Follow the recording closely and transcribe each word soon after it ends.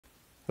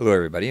Hello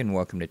everybody and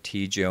welcome to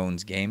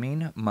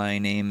TJonesGaming. My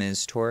name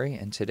is Tori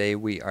and today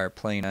we are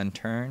playing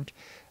Unturned.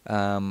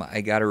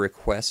 I got a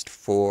request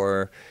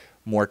for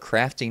more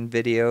crafting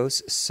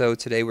videos, so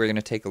today we're going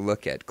to take a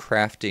look at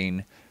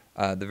crafting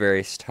the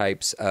various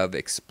types of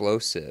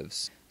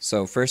explosives.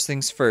 So first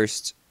things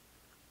first,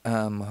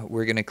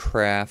 we're going to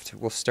craft,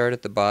 we'll start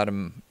at the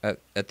bottom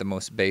at the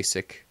most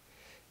basic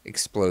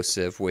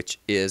explosive, which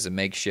is a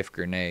makeshift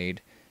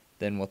grenade.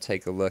 Then we'll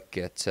take a look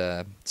at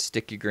a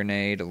sticky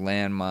grenade, a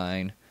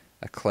landmine,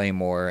 a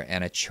claymore,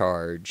 and a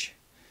charge.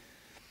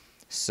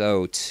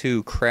 So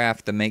to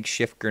craft the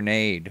makeshift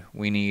grenade,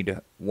 we need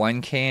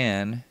one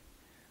can,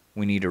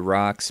 we need a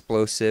raw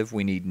explosive,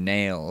 we need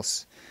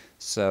nails.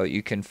 So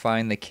you can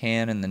find the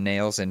can and the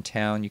nails in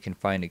town, you can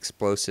find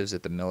explosives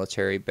at the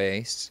military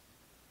base.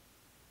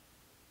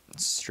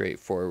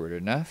 Straightforward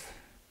enough.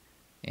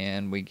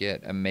 And we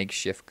get a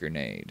makeshift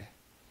grenade.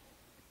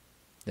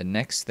 The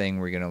next thing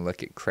we're going to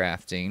look at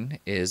crafting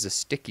is a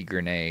sticky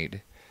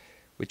grenade,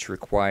 which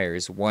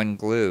requires one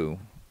glue,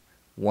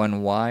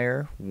 one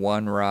wire,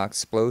 one raw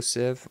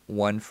explosive,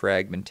 one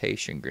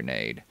fragmentation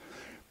grenade.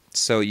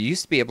 So you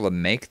used to be able to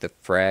make the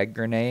frag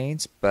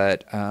grenades,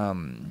 but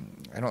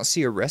I don't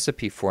see a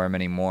recipe for them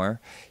anymore.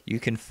 You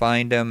can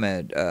find them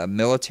at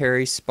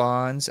military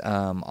spawns.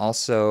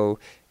 Also,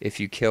 if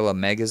you kill a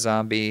mega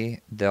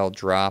zombie, they'll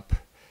drop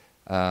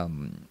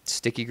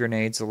sticky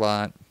grenades a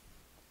lot.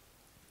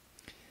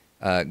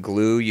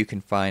 Glue you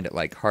can find at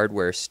like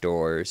hardware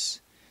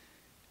stores,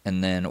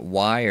 and then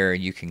wire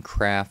you can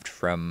craft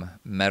from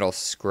metal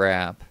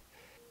scrap.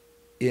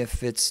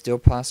 If it's still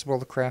possible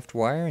to craft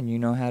wire and you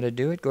know how to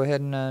do it, go ahead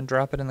and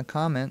drop it in the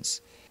comments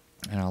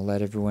and I'll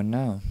let everyone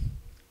know.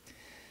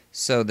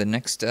 So the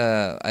next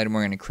item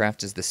we're going to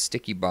craft is the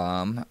sticky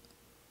bomb.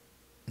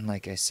 And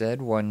like I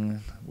said,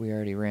 we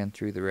already ran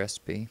through the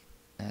recipe.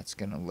 That's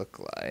going to look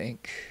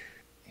like,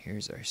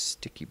 here's our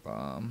sticky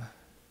bomb.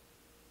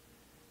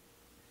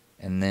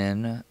 And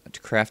then to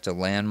craft a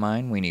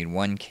landmine, we need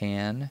one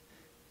can,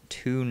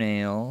 2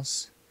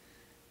 nails,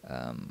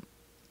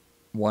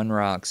 1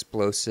 raw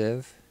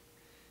explosive,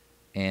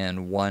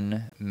 and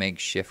 1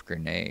 makeshift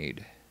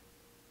grenade.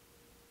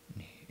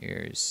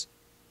 Here's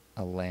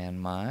a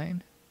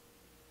landmine.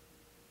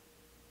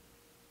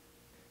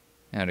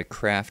 Now to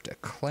craft a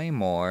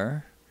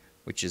claymore,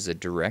 which is a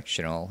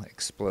directional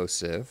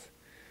explosive,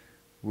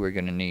 we're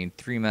going to need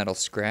 3 metal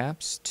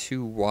scraps,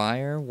 2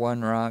 wire,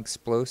 1 raw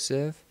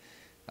explosive,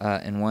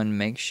 and 1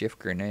 makeshift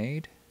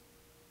grenade.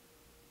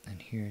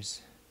 And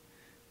here's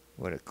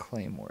what a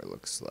claymore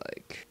looks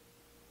like.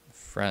 The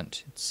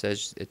front,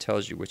 it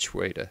tells you which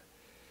way to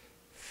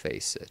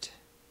face it.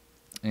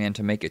 And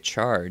to make a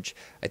charge,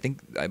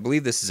 I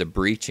believe this is a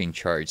breaching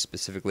charge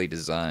specifically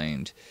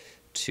designed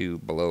to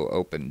blow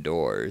open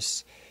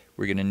doors.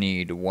 We're going to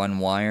need 1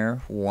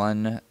 wire,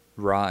 1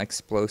 raw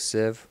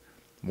explosive,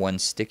 1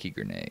 sticky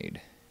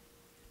grenade.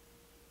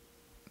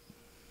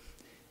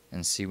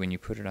 And see, when you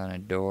put it on a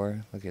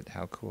door, look at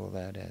how cool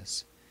that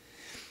is.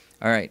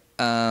 Alright,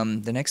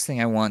 the next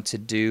thing I want to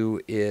do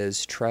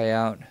is try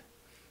out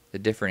the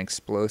different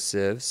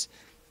explosives.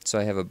 So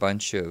I have a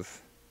bunch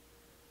of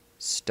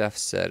stuff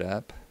set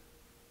up,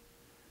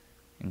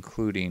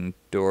 including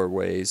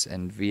doorways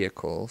and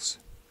vehicles.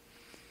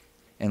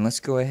 And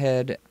let's go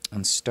ahead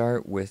and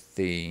start with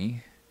the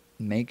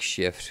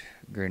makeshift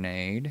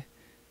grenade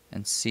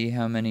and see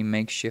how many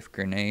makeshift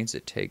grenades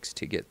it takes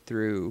to get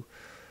through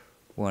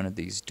one of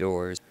these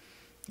doors.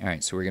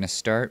 Alright, so we're going to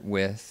start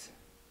with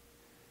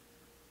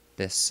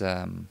this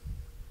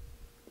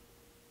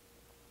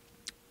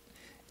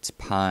it's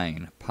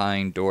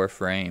pine door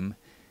frame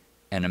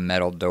and a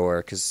metal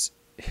door, because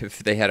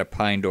if they had a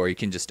pine door you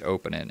can just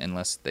open it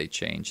unless they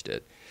changed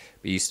it.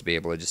 We used to be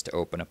able to just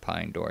open a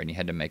pine door and you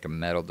had to make a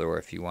metal door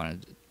if you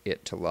wanted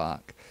it to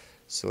lock.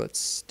 So let's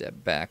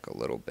step back a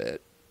little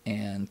bit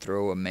and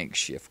throw a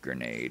makeshift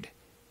grenade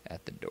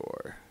at the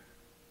door.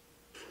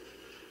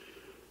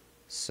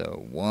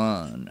 So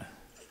 1,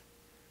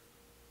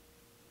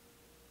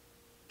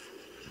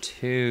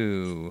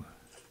 2,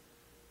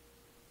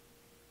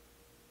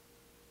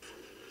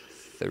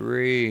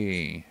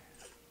 3,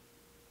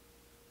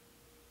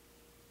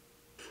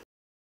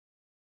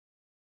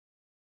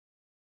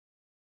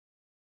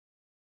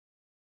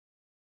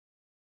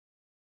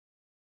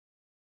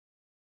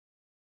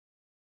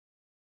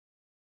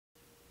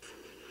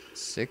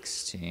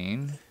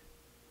 16,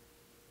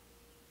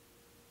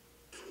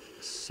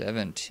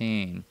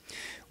 17.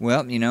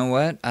 Well, you know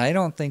what? I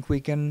don't think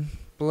we can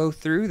blow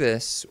through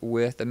this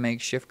with a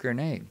makeshift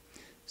grenade.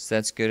 So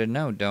that's good to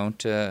know.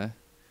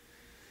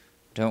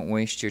 Don't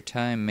waste your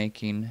time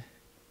making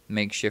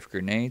makeshift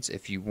grenades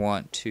if you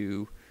want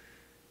to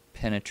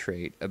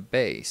penetrate a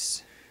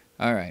base.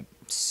 Alright,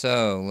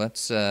 so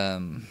let's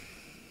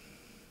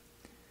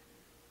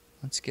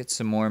get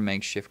some more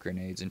makeshift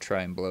grenades and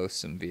try and blow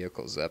some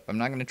vehicles up. I'm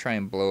not going to try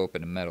and blow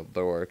open a metal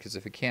door, because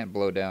if it can't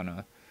blow down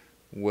a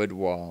wood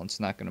wall, it's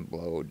not going to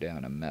blow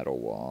down a metal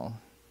wall.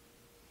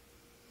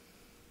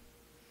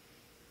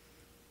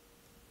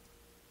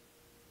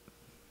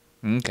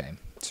 Okay,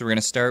 So we're going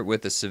to start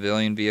with a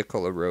civilian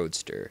vehicle, a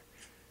roadster.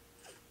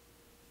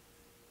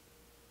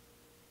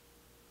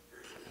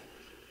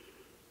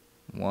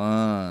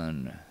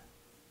 One,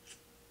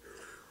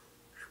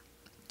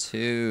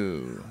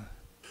 two,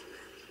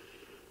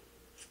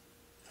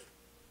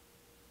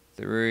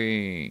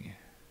 three,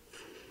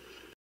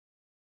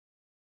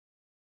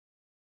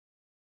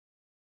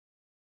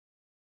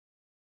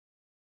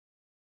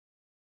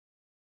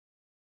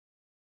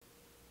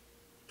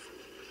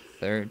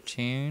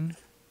 13,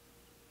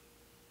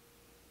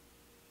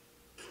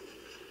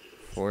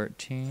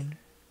 14.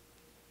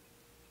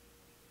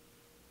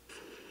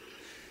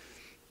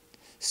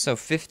 So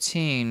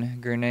 15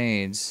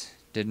 grenades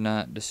did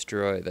not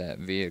destroy that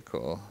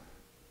vehicle.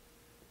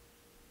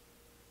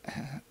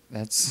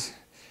 That's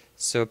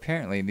so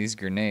apparently these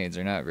grenades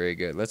are not very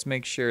good. Let's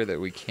make sure that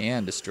we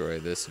can destroy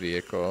this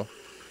vehicle.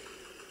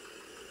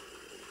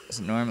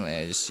 So normally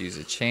I just use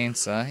a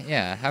chainsaw.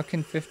 Yeah, how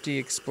can 50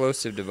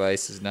 explosive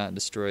devices not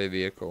destroy a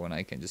vehicle when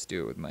I can just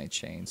do it with my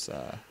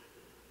chainsaw?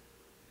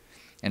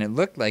 And it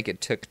looked like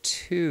it took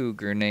 2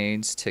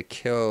 grenades to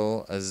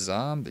kill a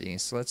zombie.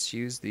 So let's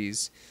use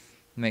these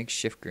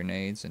makeshift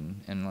grenades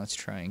and let's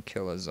try and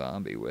kill a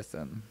zombie with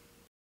them.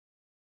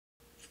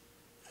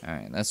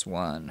 Alright, that's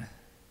 1.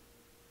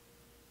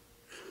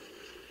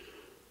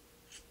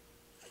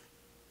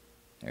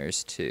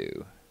 There's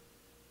 2.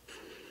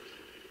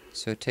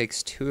 So it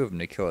takes 2 of them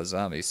to kill a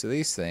zombie. So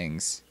these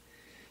things,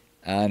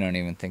 I don't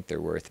even think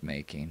they're worth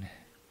making.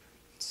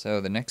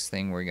 So the next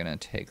thing we're going to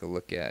take a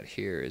look at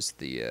here is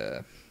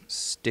the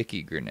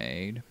sticky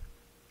grenade.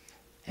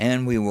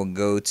 And we will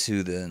go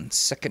to the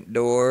second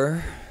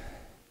door.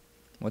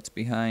 What's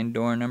behind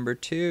door number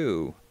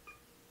 2?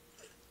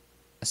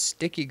 A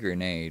sticky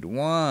grenade.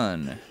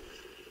 1,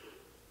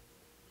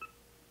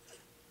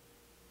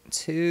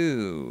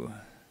 2.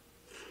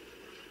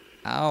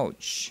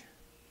 Ouch.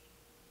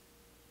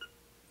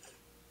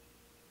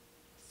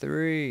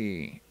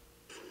 3,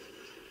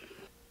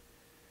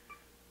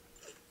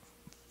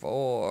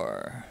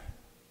 4,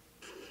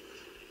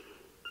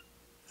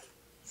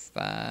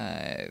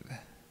 5,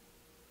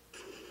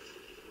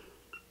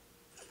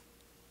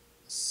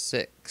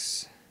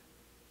 6.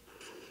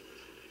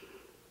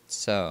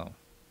 So,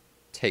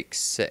 take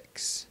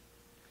 6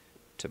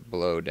 to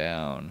blow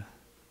down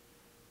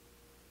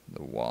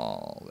the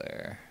wall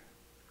there.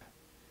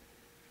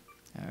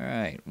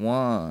 Alright,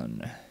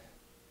 1,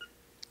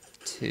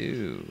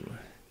 2,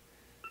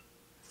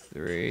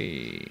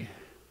 3,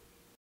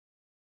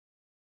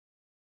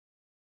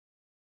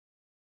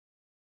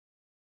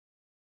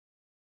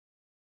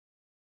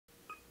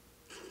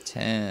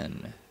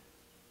 10,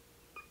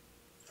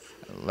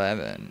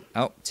 11.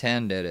 Oh,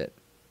 10 did it.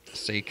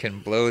 So you can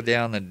blow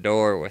down the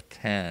door with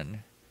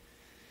 10.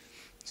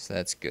 So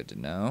that's good to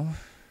know.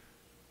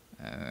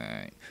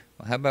 Alright.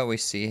 Well, how about we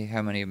see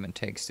how many of them it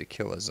takes to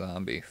kill a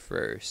zombie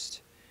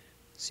first.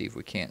 See if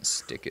we can't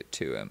stick it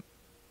to him.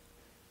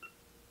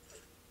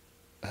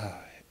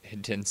 Oh,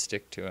 it didn't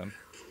stick to him.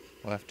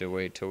 We'll have to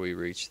wait till we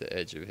reach the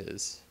edge of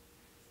his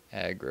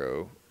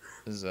aggro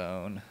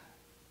zone.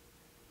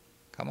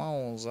 Come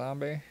on,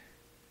 zombie.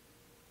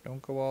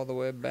 Don't go all the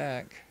way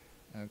back.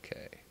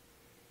 Okay.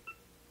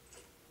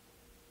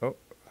 Oh.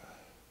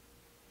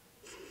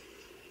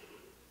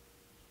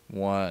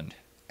 1.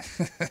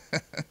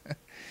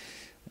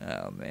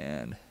 Oh,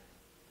 man.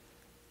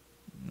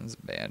 That's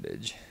a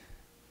bandage.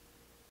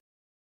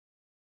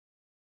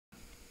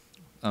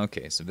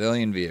 Okay,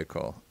 civilian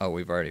vehicle. Oh,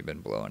 we've already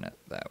been blowing it.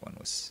 That one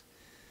was...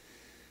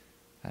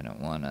 I don't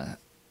want to...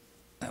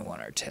 I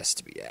want our test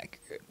to be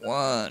accurate.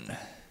 1,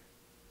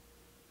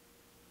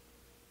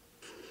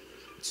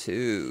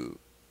 2,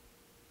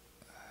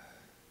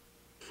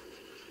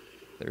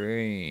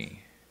 3,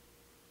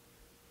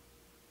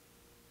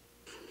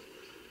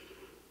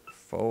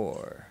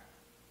 4.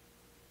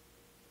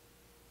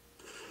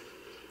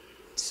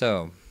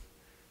 So,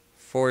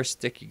 4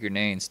 sticky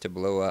grenades to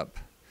blow up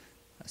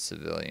a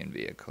civilian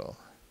vehicle.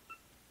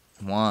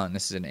 1,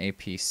 this is an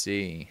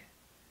APC.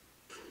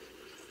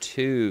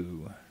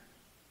 2,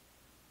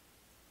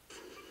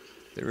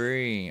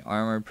 3,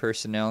 armored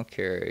personnel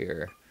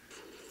carrier.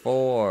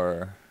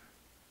 4,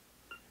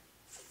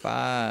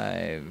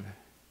 5,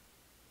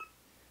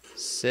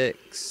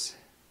 6,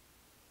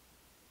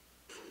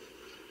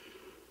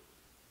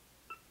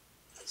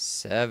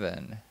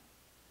 7.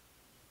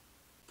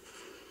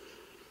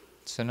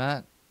 So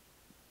not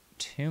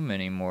too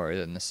many more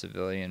than the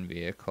civilian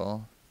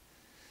vehicle.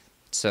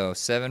 So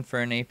 7 for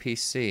an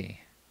APC.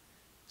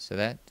 So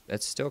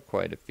that's still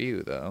quite a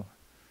few though.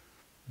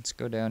 Let's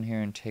go down here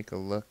and take a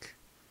look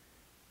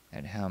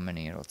at how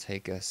many it'll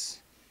take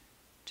us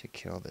to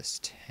kill this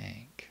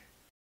tank.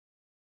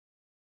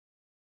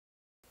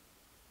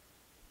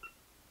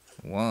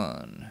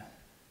 1,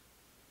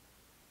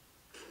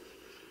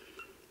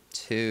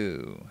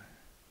 2,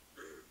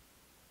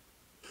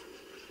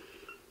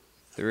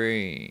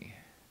 3,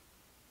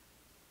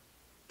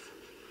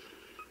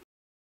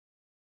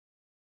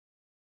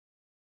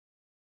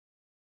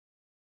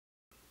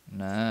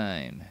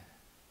 9.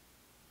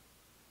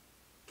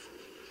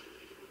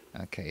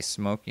 Okay, Okay,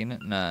 smoking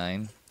at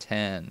 9.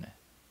 10.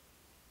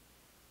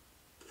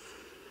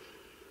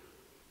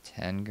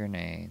 10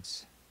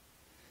 grenades.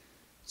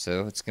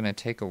 So it's going to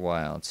take a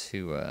while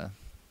to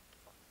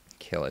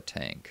kill a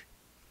tank.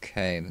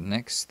 Okay, the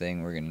next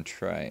thing we're going to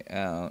try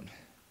out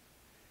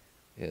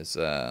is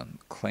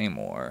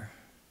Claymore.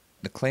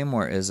 The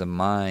Claymore is a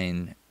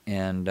mine,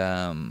 and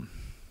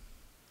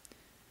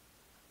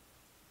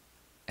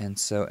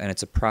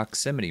it's a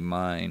proximity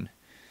mine.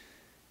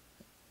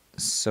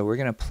 So we're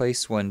gonna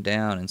place one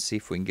down and see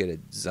if we can get a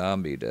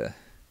zombie to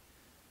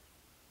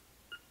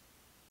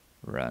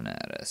run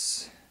at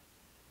us.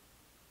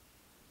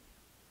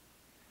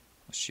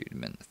 I'll shoot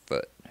him in the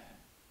foot.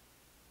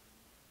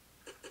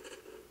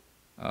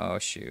 Oh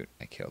shoot,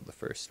 I killed the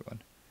first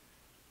one.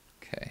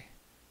 Okay,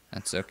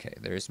 that's okay,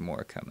 there's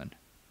more coming.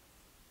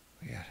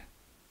 We got it.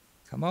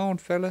 Come on,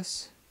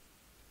 fellas.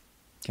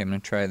 Okay, I'm gonna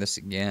try this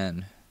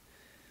again.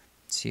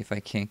 See if I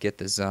can't get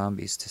the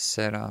zombies to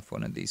set off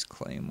one of these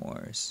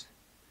claymores.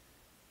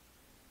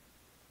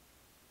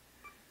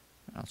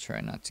 I'll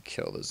try not to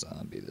kill the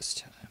zombie this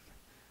time.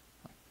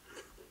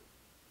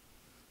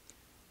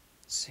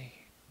 Let's see.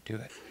 Do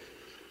it.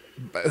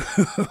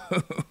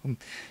 Boom!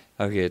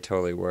 Okay, it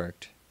totally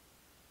worked.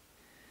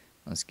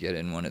 Let's get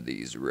in one of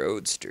these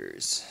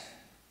roadsters.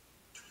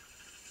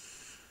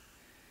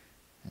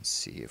 And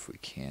see if we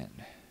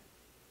can't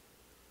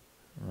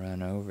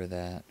run over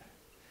that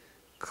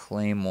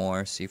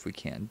claymore. See if we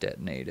can't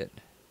detonate it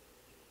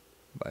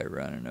by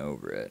running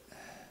over it.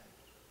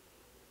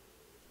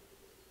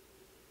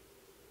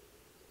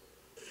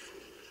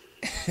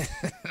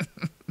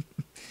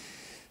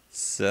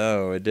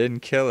 So, it didn't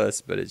kill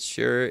us, but it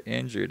sure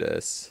injured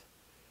us.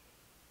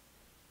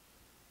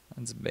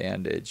 That's a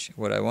bandage.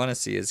 What I want to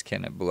see is,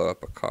 can it blow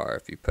up a car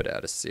if you put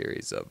out a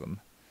series of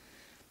them.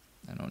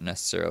 I don't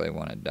necessarily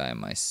want to die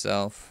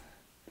myself,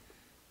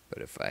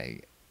 but if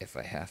I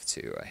have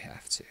to, I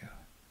have to.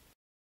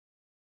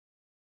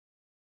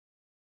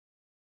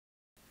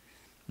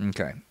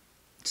 Okay,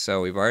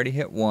 so we've already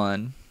hit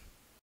one.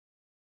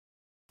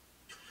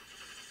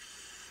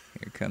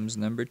 Here comes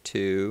number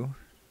 2.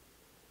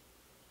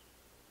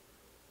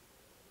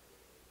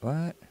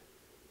 What?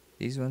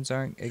 These ones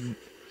aren't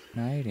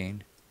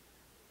igniting.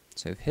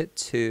 So I've hit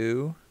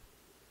 2.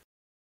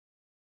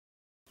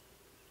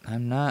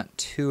 I'm not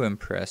too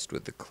impressed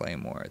with the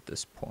Claymore at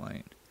this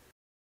point.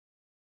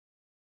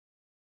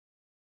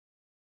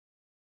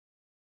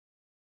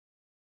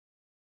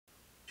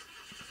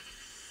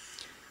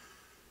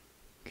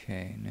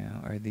 Okay,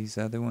 now are these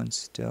other ones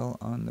still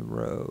on the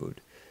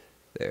road?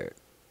 There.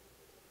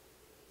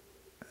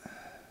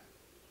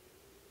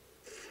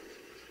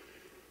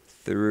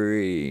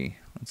 3.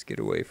 Let's get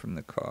away from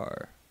the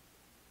car.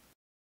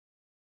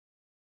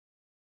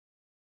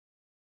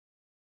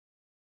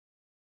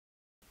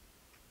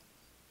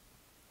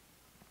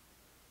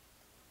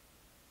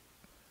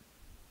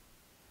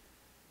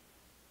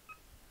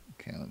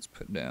 Okay, let's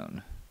put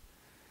down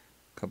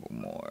a couple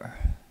more.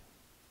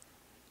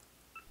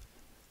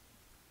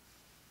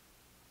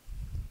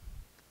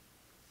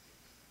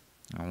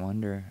 I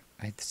wonder,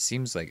 it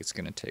seems like it's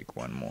going to take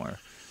one more,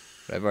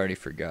 but I've already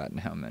forgotten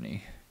how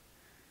many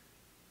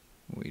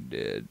we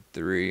did.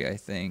 3, I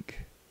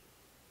think.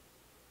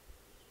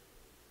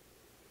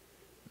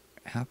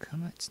 How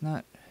come it's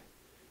not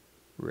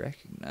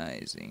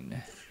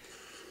recognizing?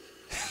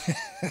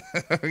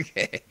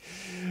 Okay.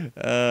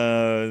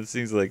 It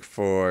seems like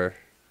 4.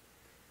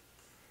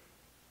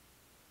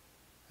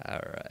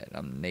 Alright,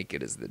 I'm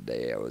naked as the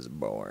day I was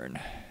born.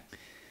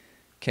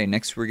 Okay,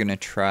 next we're going to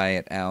try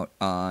it out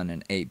on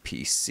an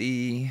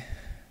APC.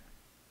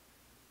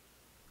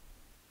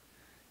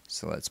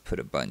 So let's put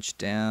a bunch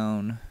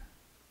down.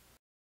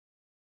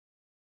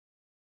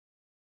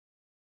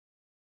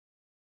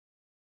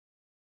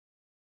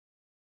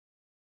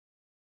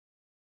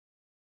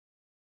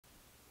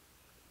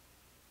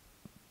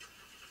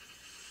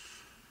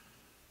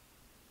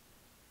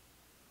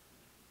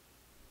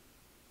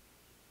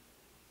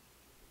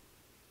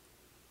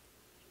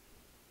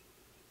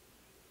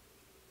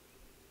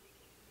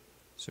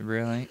 So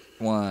really,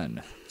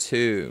 1,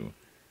 2.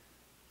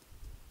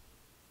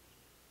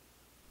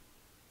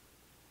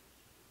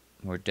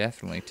 We're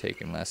definitely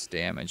taking less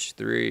damage.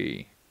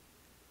 3,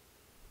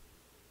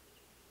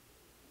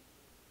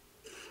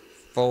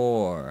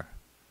 4,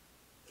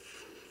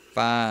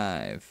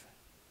 5.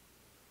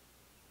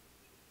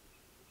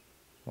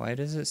 Why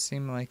does it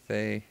seem like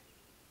they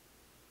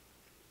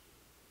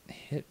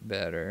hit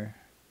better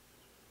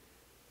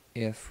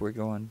if we're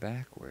going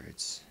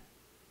backwards?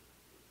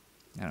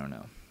 I don't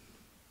know.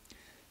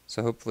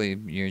 So hopefully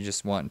you're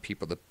just wanting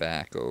people to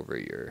back over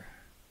your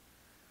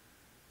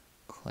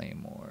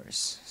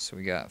claymores. So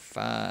we got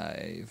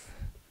 5.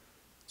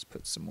 Let's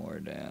put some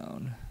more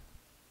down.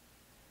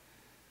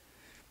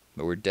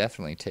 But we're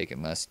definitely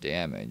taking less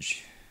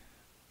damage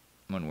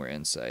when we're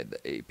inside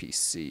the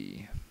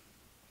APC.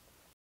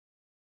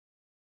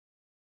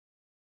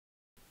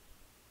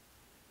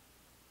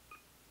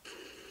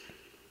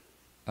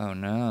 Oh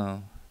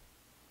no.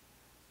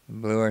 We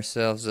blew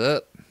ourselves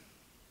up.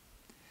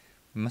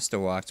 We must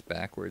have walked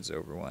backwards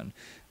over one.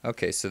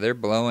 Okay, so they're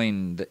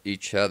blowing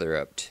each other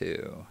up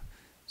too.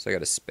 So I got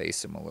to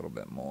space them a little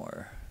bit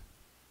more.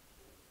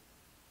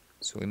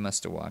 So we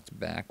must have walked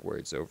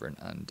backwards over an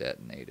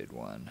undetonated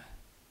one.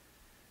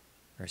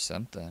 Or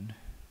something.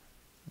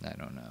 I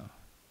don't know.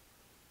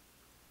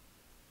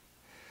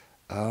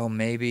 Oh,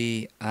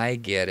 maybe I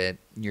get it.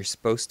 You're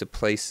supposed to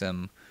place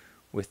them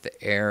with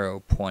the arrow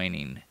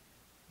pointing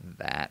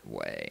that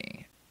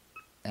way.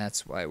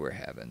 That's why we're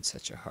having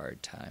such a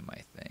hard time,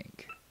 I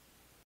think.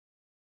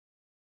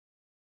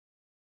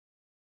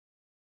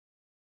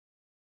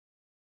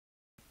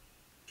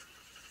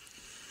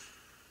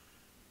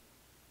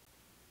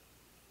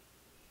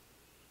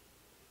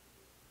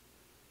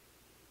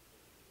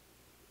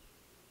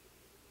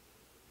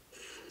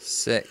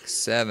 Six,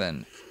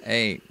 seven,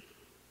 eight.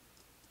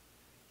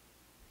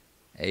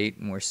 8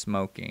 and we're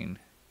smoking.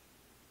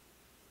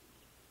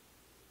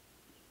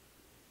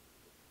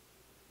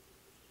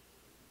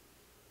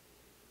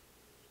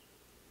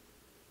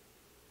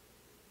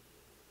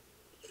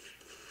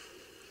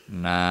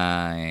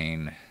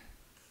 Nine.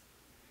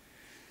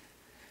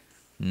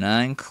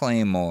 9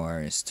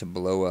 Claymores to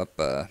blow up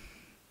an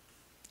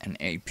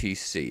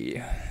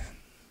APC.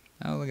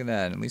 Oh, look at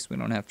that. At least we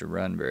don't have to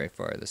run very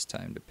far this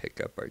time to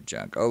pick up our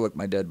junk. Oh, look,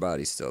 my dead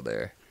body's still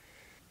there.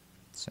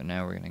 So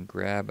now we're going to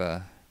grab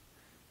a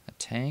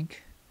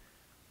tank,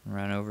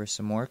 run over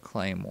some more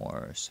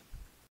Claymores.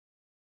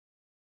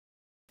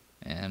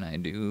 And I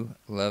do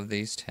love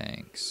these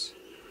tanks.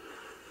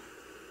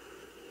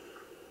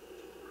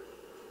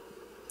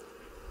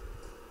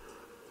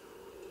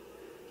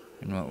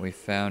 And what we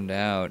found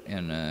out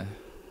in a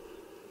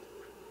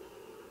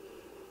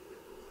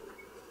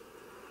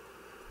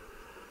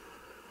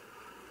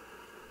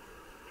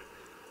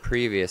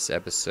previous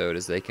episode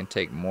is they can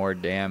take more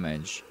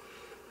damage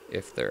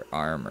if their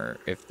armor,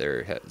 if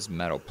there has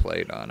metal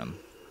plate on them.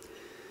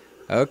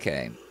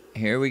 Okay,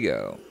 here we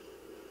go.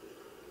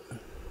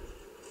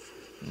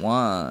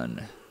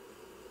 1,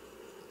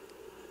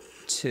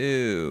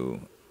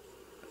 2,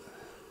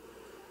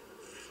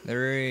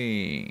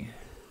 3,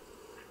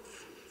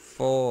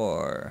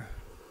 4,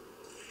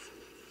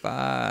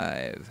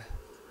 5,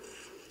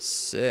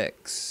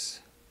 6.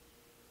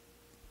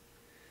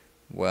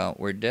 Well,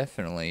 we're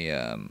definitely,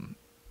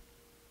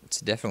 it's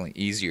definitely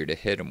easier to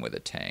hit them with a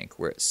tank.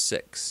 We're at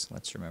 6.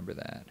 Let's remember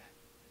that.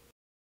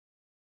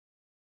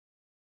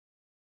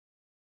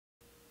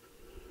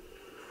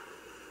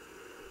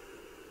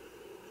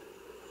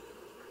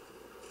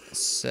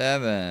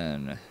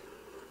 7,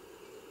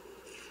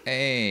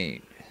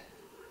 8,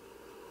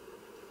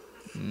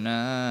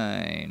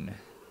 9,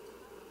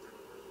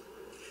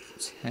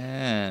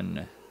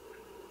 10,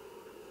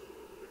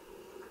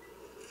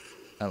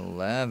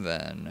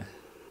 11.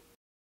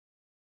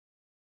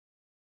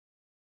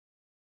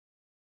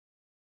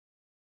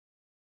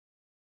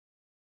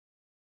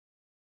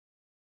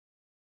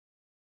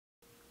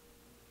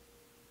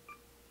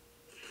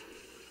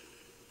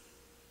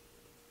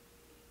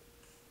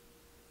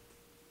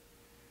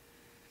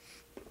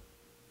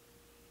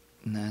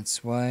 And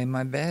that's why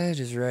my bed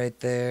is right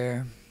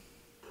there.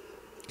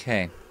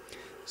 Okay,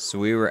 so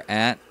we were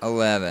at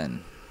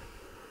 11.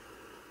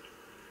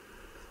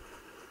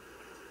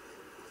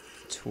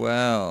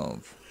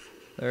 12,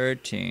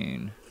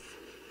 13,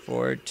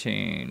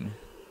 14,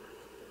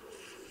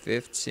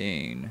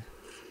 15,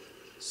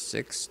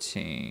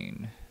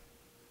 16.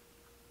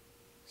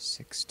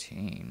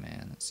 16,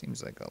 man, that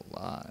seems like a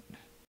lot.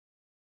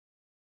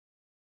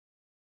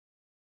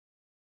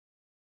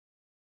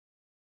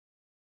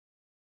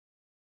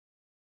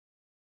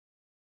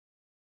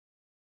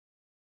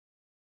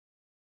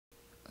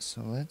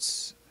 So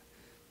let's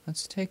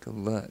take a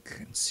look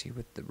and see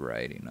what the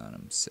writing on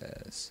them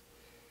says.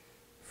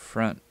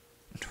 Front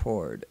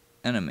toward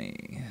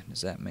enemy.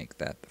 Does that make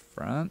that the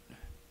front?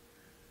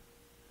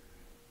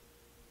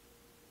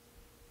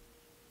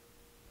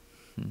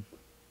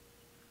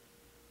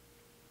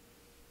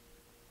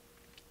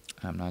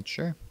 I'm not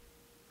sure.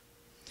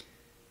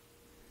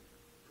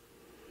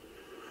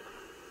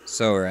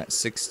 So we're at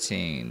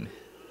 16,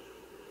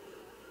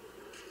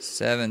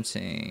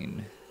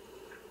 17,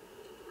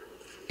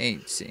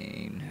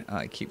 18. Oh,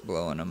 I keep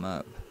blowing them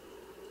up.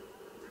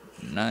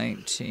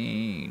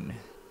 19.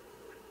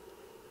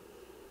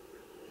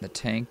 The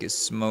tank is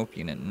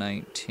smoking at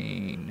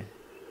 19.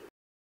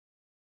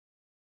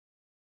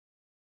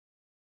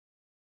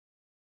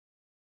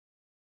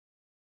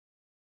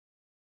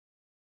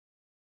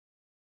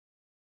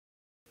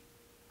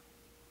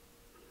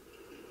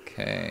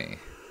 Okay,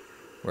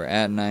 we're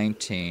at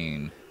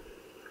 19.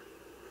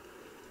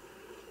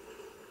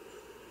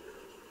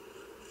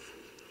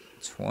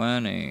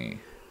 20.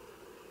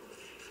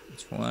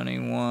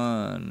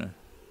 21.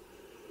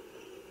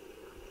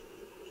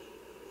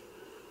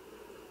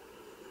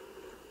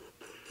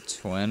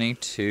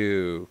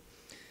 22.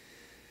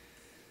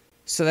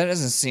 So that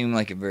doesn't seem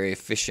like a very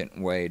efficient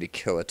way to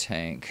kill a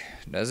tank,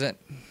 does it?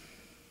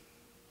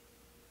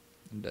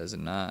 It does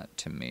not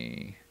to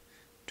me.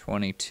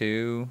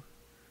 22.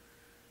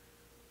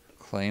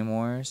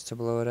 Claymores to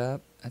blow it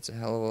up. That's a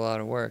hell of a lot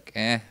of work.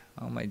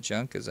 All my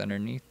junk is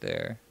underneath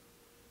there.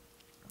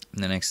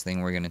 And the next thing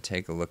we're going to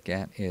take a look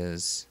at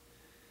is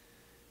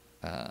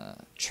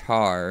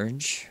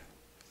charge.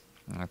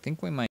 I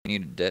think we might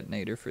need a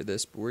detonator for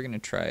this, but we're going to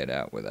try it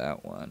out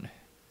without one.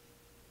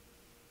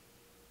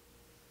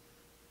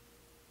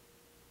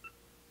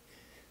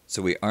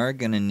 So we are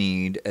going to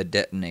need a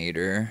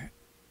detonator.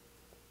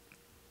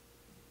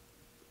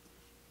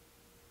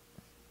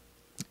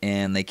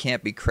 And they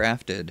can't be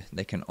crafted.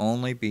 They can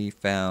only be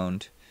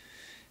found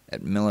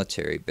at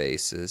military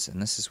bases.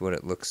 And this is what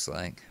it looks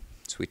like.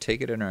 So we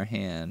take it in our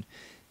hand,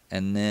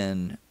 and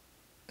then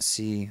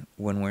see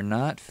when we're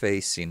not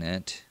facing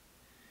it,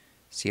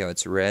 see how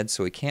it's red?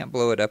 So we can't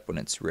blow it up when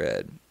it's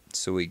red.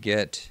 So we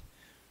get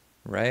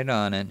right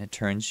on it, it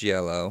turns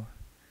yellow.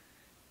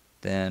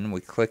 Then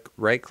we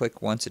right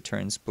click once, it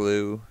turns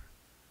blue.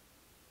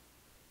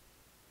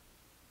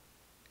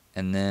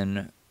 And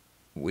then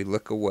we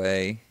look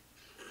away,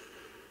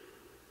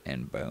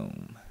 and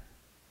boom.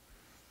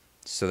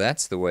 So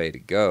that's the way to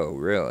go,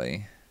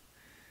 really.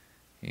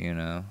 You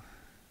know.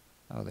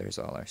 Oh, there's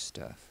all our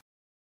stuff.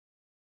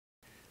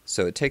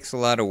 So it takes a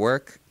lot of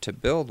work to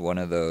build one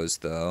of those,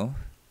 though,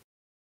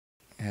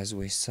 as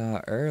we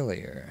saw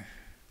earlier.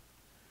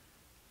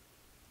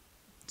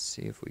 Let's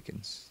see if we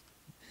can.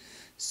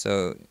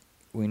 So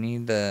we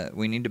need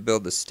to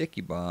build the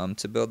sticky bomb.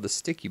 To build the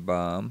sticky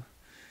bomb,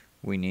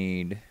 we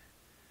need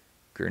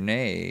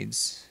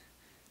grenades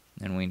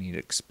and we need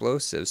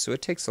explosives. So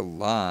it takes a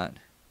lot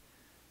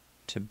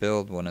to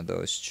build one of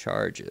those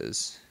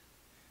charges.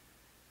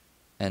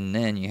 And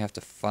then you have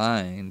to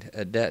find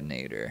a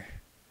detonator.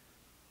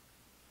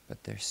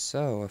 But they're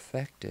so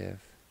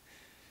effective.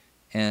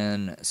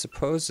 And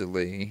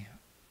supposedly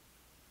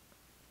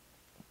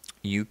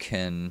you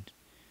can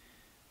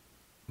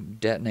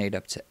detonate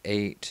up to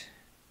 8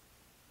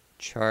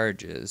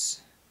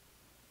 charges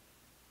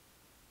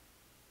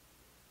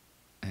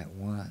at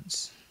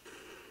once.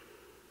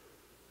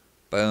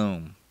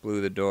 Boom.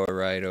 Blew the door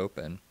right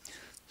open.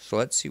 So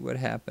let's see what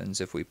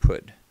happens if we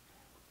put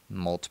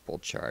multiple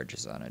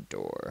charges on a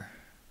door.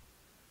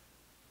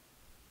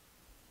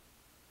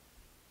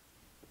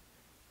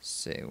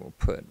 Say we'll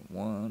put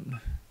 1,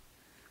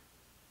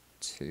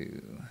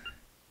 2,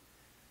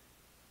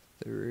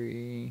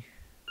 3,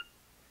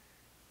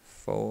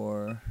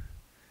 4.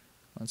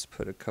 Let's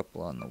put a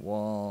couple on the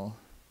wall.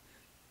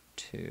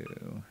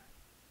 2,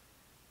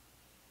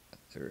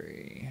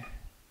 3,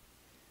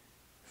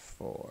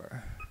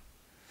 4.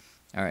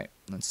 Alright,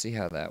 let's see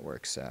how that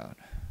works out.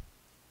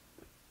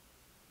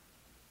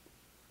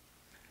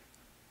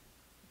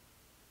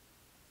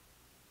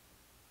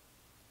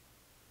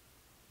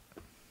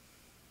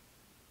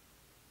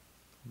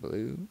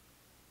 Blue,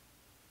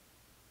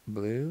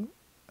 blue,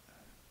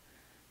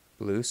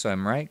 blue. So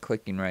I'm right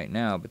clicking right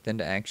now, but then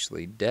to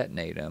actually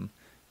detonate them,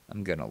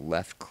 I'm going to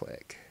left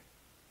click.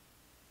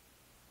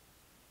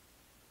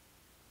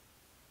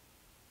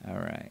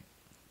 Alright.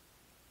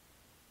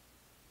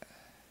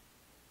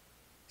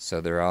 So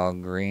they're all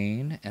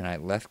green, and I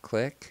left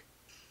click.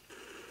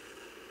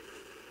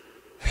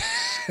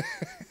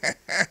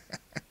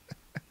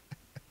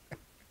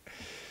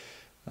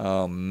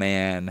 Oh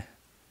man.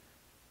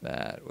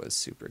 That was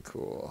super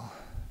cool.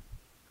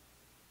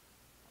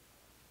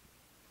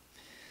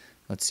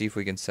 Let's see if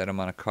we can set them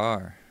on a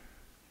car.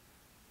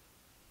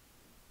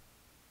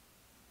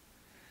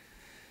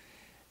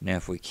 Now,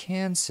 if we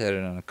can set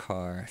it on a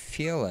car, I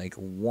feel like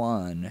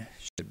 1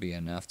 should be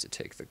enough to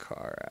take the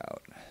car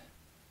out.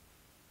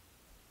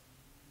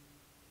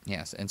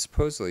 Yes, and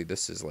supposedly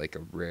this is like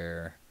a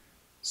rare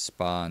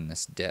spawn,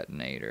 this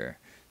detonator.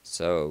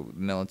 So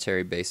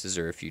military bases,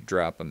 or if you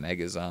drop a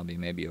mega zombie,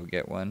 maybe you'll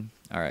get one.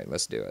 Alright,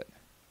 let's do it.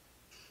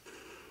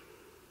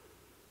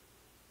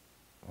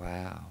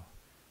 Wow.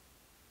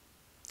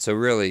 So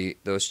really,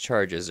 those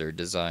charges are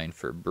designed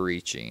for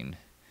breaching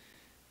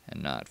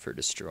and not for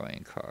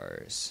destroying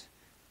cars.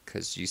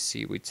 Because you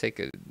see, we take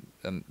a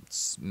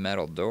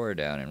metal door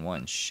down in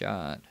 1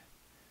 shot,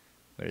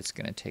 but it's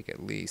going to take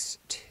at least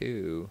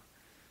 2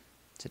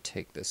 to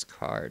take this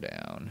car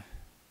down.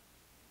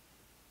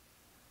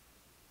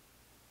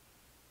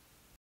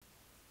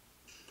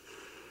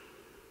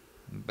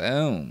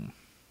 Boom.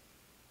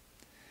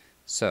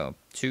 So,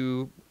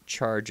 2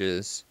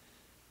 charges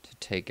to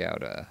take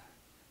out a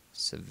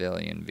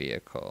civilian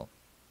vehicle.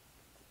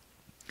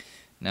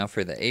 Now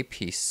for the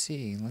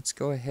APC, let's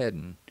go ahead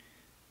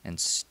and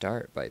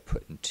start by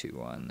putting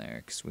 2 on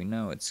there, because we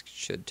know it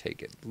should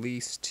take at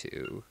least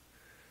 2.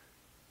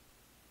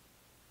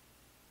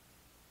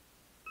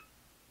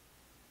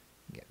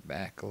 Get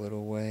back a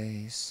little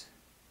ways.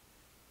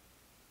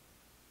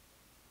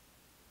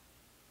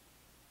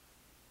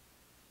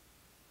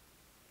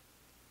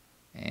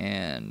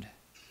 And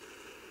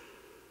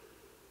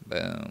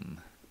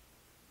boom.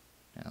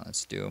 Now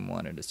let's do them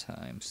one at a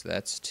time. So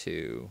that's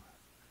 2,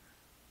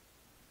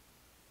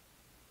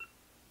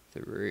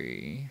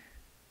 3,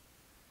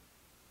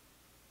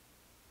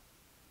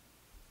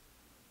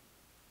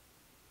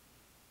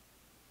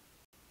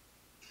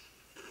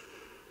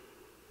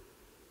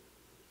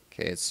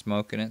 Okay, it's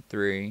smoking at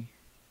 3.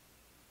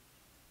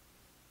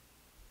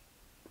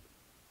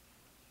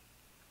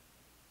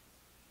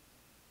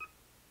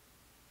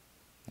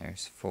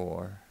 There's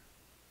 4.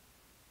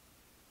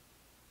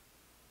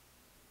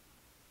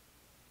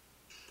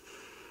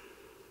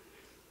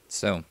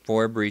 So,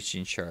 4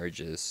 breaching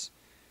charges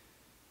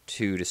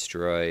to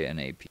destroy an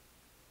AP.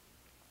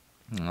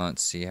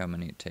 Let's see how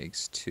many it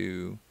takes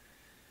to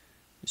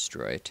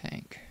destroy a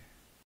tank.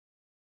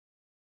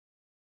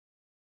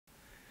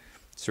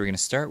 So we're going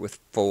to start with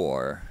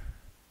 4,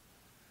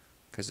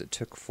 because it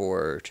took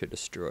 4 to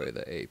destroy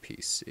the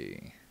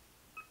APC.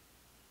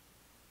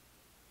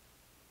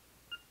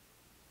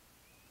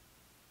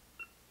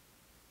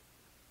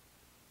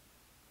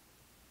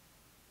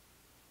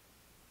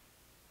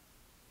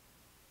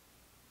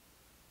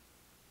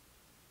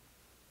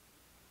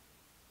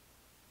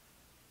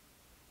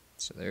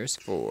 So there's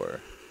 4.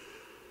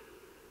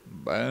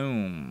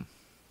 Boom.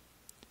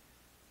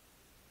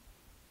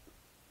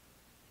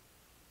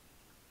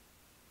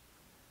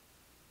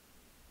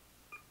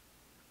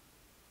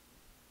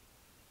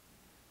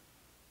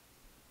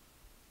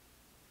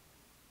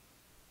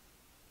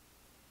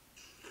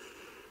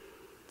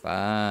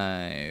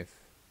 Five.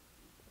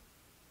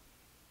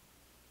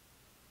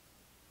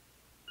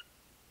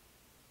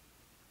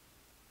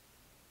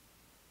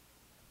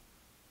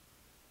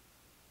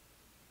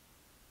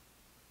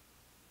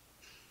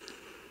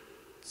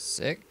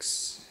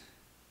 Six.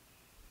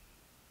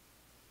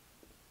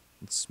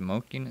 It's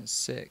smoking at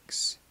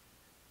 6.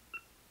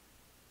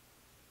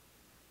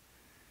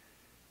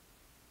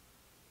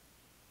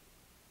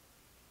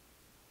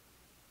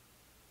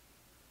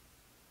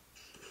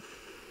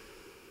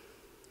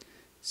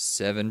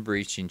 Seven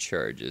breaching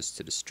charges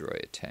to destroy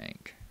a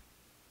tank.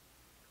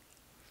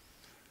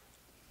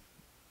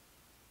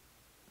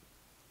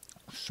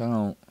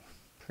 So,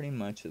 pretty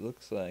much it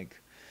looks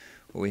like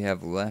what we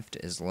have left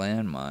is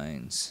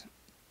landmines.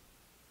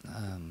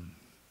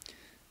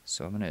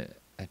 So I'm going to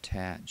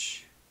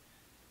attach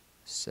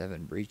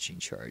 7 breaching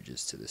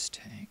charges to this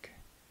tank.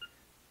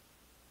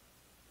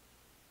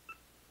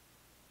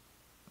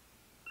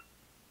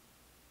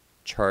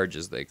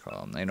 Charges, they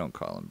call them. They don't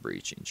call them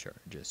breaching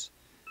charges.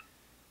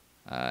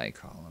 I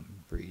call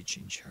them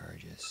breaching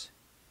charges.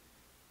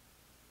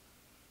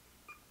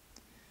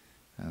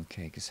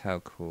 Okay, because how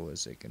cool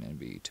is it going to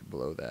be to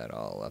blow that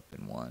all up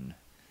in one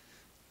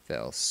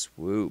fell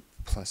swoop?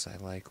 Plus, I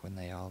like when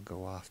they all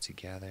go off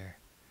together.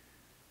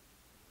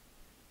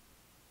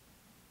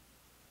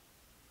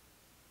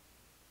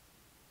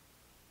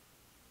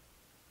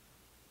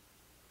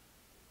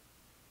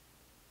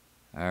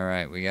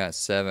 Alright, we got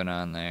 7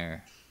 on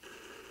there.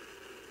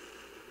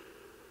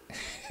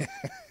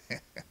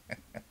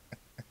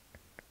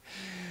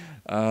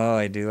 Oh,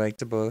 I do like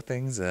to blow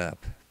things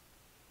up.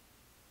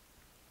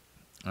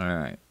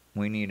 Alright,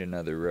 we need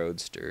another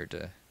roadster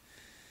to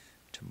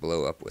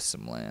blow up with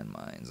some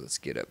landmines. Let's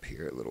get up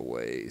here a little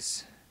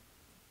ways.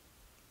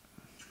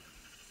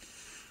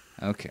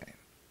 Okay,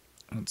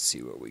 let's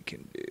see what we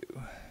can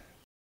do.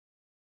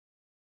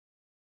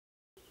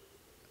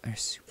 Our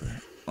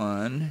super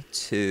 1,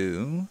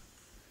 2.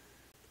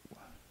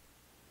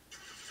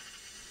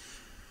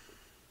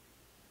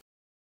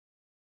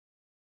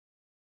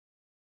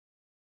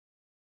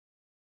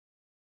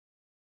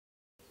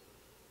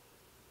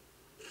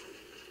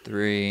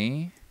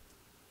 Three.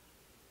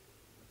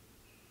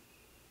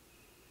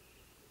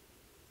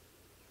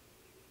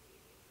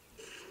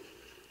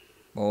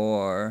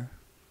 4.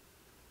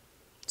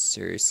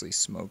 Seriously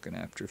smoking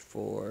after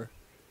 4.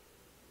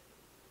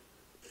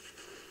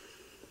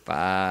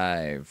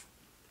 5.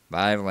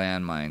 5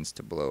 landmines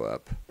to blow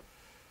up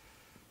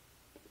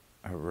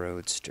a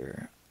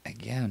roadster.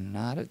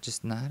 Again,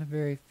 just not a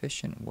very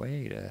efficient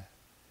way to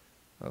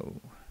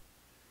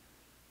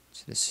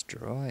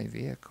destroy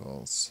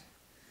vehicles.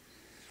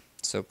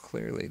 So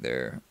clearly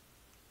they're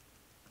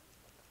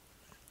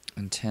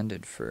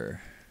intended for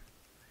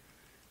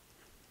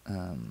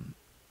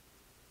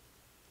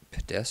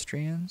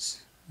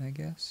pedestrians, I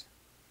guess.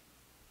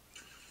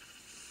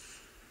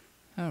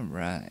 All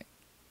right.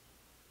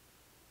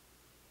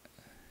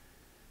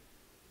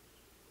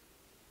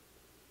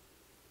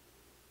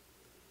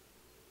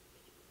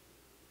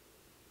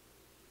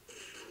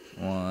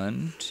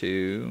 One,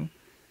 2,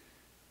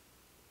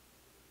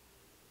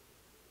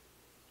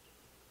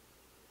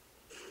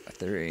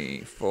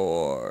 3,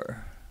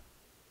 4.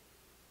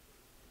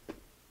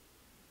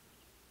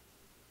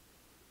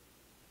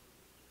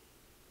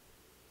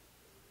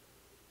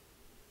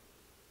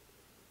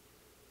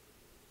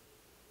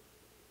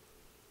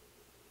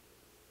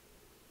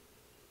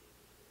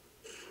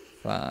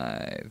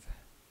 Five.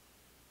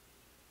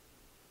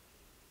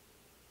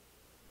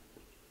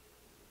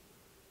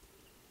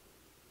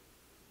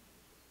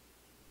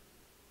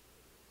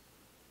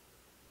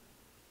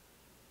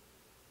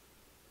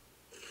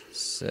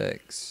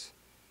 6,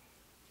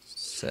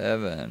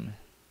 7,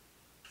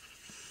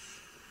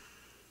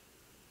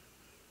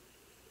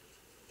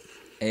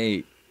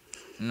 8,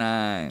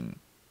 9,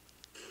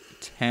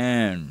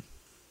 10.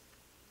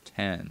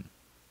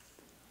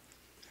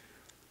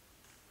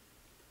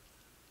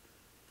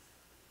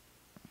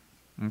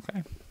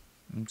 Okay.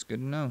 That's good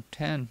to know.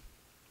 10.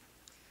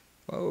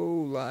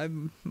 Oh,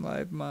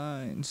 live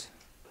mines.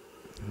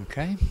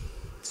 Okay.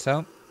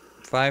 So,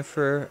 5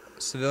 for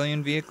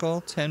civilian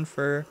vehicle, 10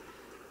 for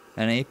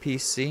an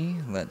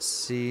APC. Let's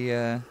see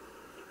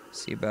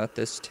about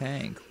this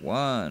tank.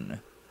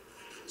 1,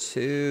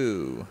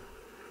 2,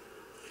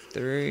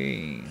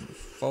 3,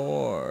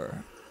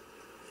 4,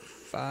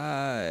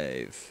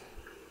 5.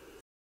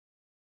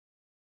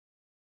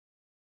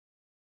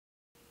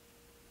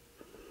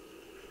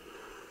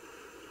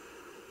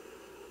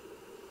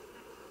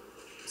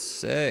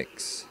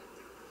 6,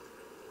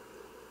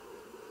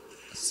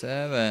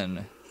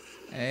 7,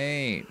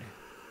 8,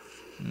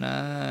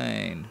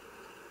 9,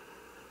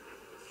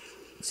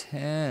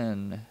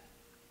 10.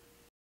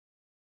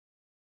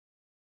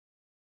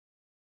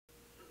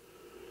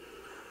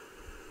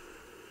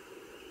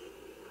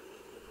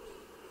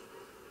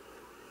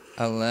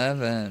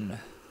 11,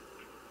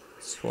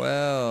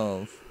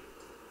 12,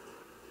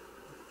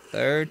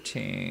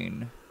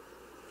 13,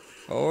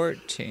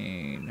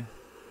 14,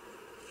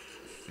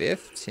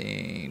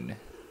 15.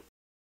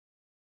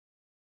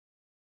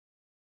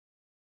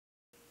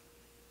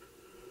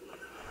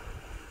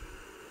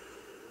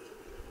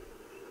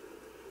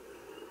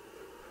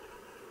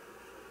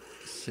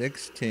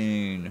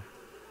 16,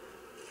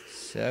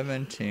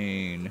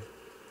 17,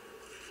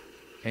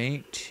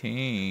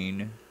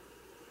 18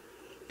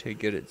 to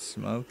get it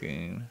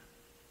smoking.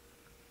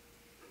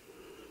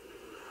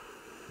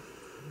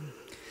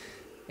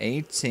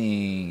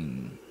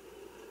 18,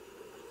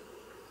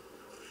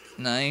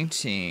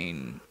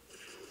 19,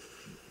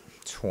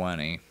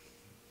 20.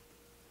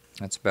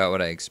 That's about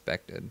what I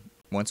expected.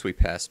 Once we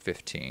passed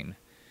 15,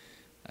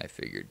 I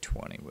figured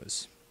 20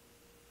 was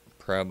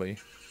probably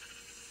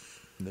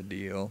the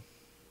deal.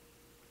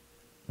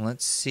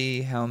 Let's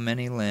see how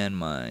many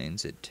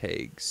landmines it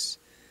takes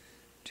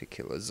to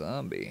kill a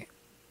zombie.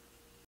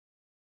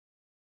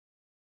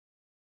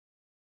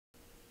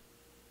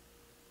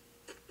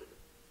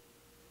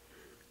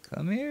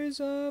 Come here,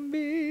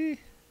 zombie.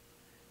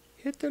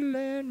 Hit the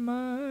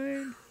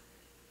landmine.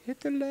 Hit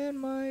the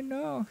landmine.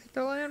 No, hit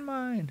the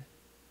landmine.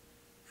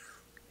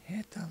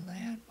 Hit the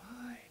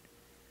landmine.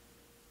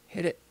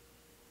 Hit it.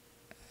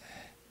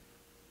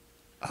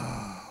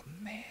 Oh,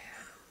 man.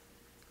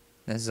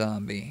 The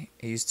zombie.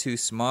 He's too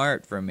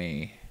smart for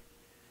me.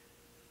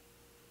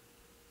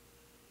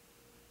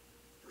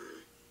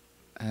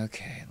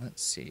 Okay,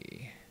 let's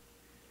see.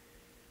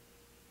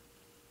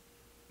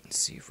 Let's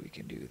see if we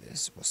can do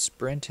this. We'll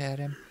sprint at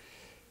him.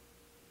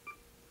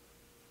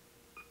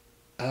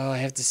 Oh, I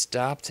have to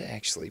stop to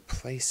actually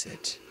place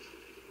it.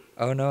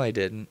 Oh, no, I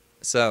didn't.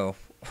 So,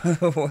 1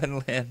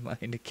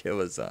 landmine to kill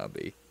a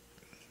zombie.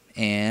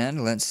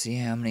 And let's see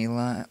how many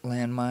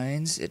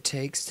landmines it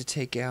takes to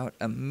take out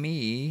a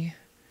me.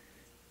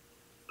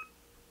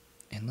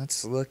 And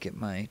let's look at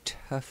my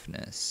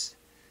toughness.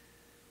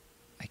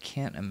 I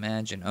can't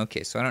imagine.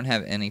 Okay, so I don't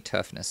have any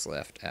toughness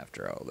left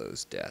after all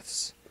those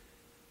deaths.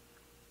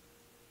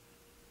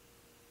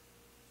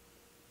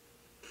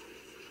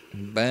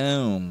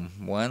 Boom.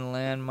 1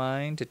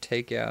 landmine to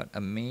take out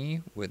a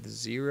me with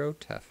 0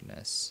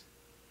 toughness.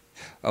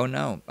 Oh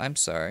no, I'm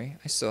sorry.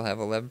 I still have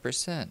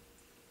 11%.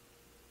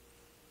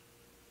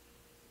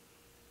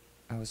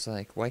 I was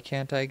like, why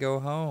can't I go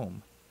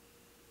home?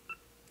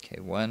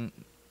 Okay, one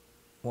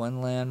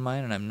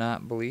landmine and I'm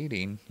not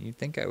bleeding. You'd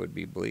think I would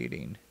be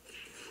bleeding.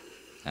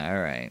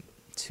 Alright,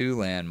 2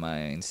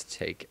 landmines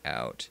take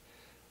out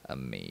a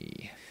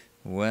me.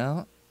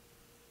 Well,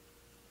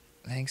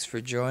 thanks for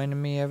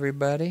joining me,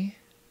 everybody.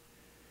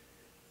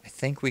 I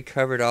think we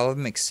covered all of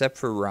them except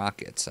for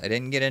rockets. I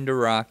didn't get into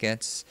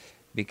rockets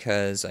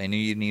because I knew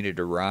you needed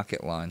a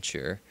rocket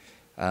launcher.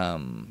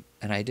 And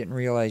I didn't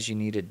realize you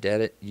needed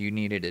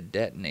a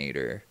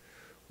detonator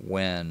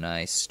when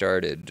I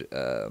started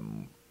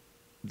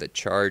the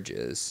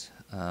charges.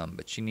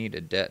 But you need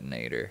a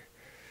detonator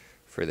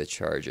for the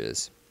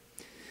charges.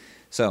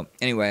 So,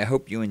 anyway, I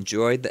hope you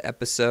enjoyed the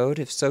episode.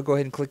 If so, go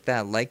ahead and click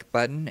that like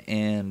button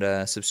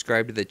and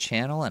subscribe to the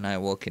channel, and I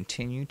will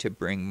continue to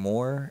bring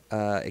more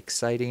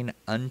exciting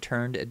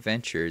Unturned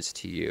adventures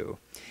to you.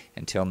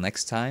 Until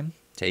next time,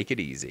 take it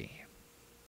easy.